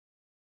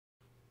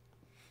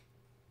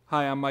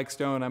Hi, I'm Mike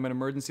Stone. I'm an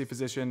emergency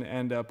physician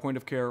and a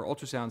point-of-care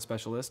ultrasound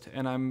specialist,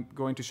 and I'm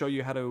going to show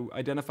you how to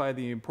identify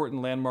the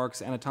important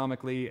landmarks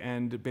anatomically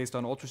and based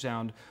on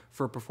ultrasound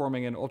for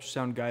performing an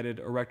ultrasound-guided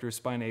Erector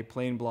Spinae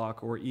Plane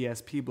Block, or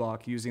ESP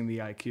block, using the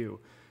IQ.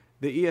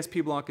 The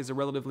ESP block is a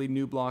relatively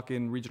new block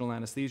in regional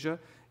anesthesia.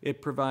 It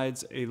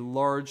provides a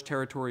large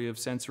territory of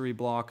sensory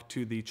block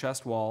to the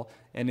chest wall,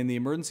 and in the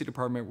emergency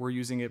department, we're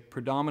using it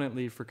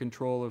predominantly for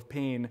control of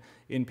pain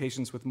in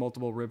patients with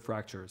multiple rib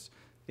fractures.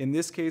 In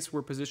this case,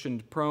 we're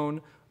positioned prone.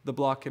 The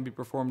block can be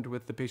performed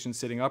with the patient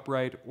sitting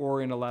upright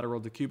or in a lateral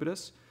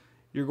decubitus.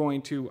 You're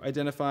going to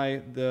identify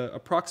the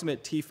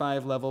approximate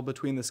T5 level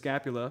between the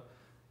scapula,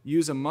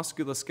 use a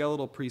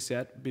musculoskeletal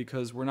preset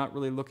because we're not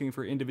really looking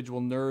for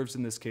individual nerves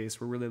in this case.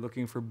 We're really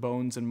looking for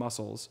bones and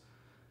muscles.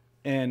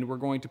 And we're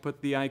going to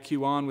put the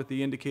IQ on with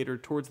the indicator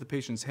towards the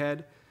patient's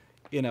head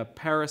in a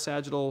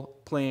parasagittal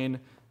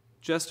plane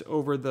just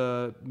over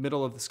the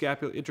middle of the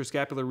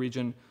interscapular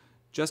region,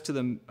 just to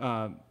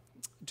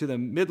the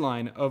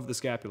midline of the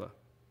scapula.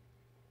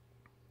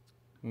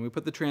 When we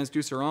put the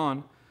transducer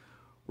on,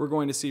 we're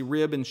going to see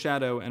rib and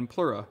shadow and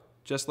pleura,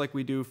 just like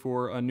we do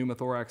for a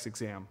pneumothorax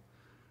exam.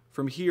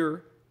 From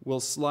here, we'll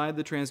slide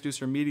the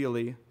transducer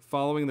medially,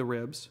 following the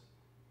ribs,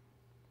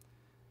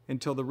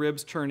 until the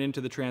ribs turn into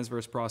the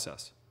transverse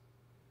process.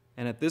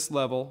 And at this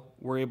level,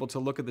 we're able to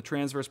look at the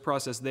transverse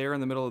process there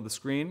in the middle of the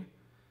screen,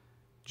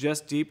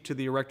 just deep to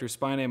the erector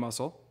spinae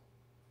muscle,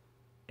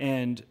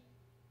 and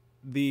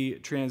the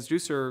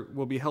transducer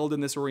will be held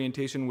in this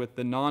orientation with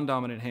the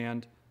non-dominant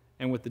hand,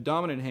 and with the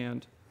dominant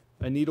hand,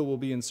 a needle will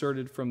be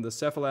inserted from the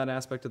cephalad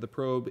aspect of the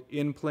probe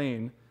in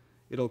plane.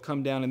 It'll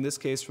come down, in this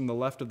case, from the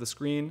left of the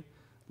screen,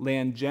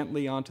 land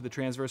gently onto the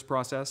transverse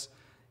process,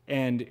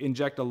 and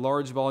inject a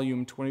large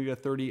volume, 20 to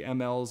 30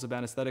 mLs of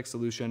anesthetic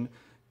solution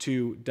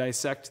to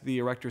dissect the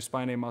erector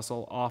spinae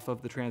muscle off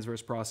of the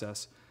transverse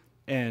process.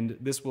 And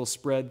this will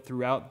spread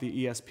throughout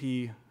the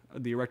ESP,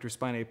 the erector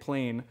spinae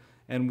plane,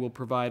 and will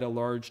provide a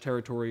large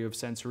territory of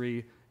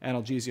sensory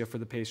analgesia for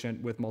the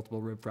patient with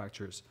multiple rib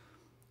fractures.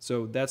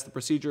 So that's the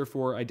procedure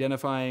for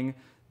identifying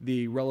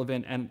the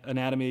relevant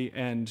anatomy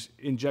and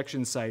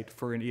injection site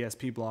for an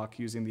ESP block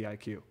using the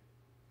IQ.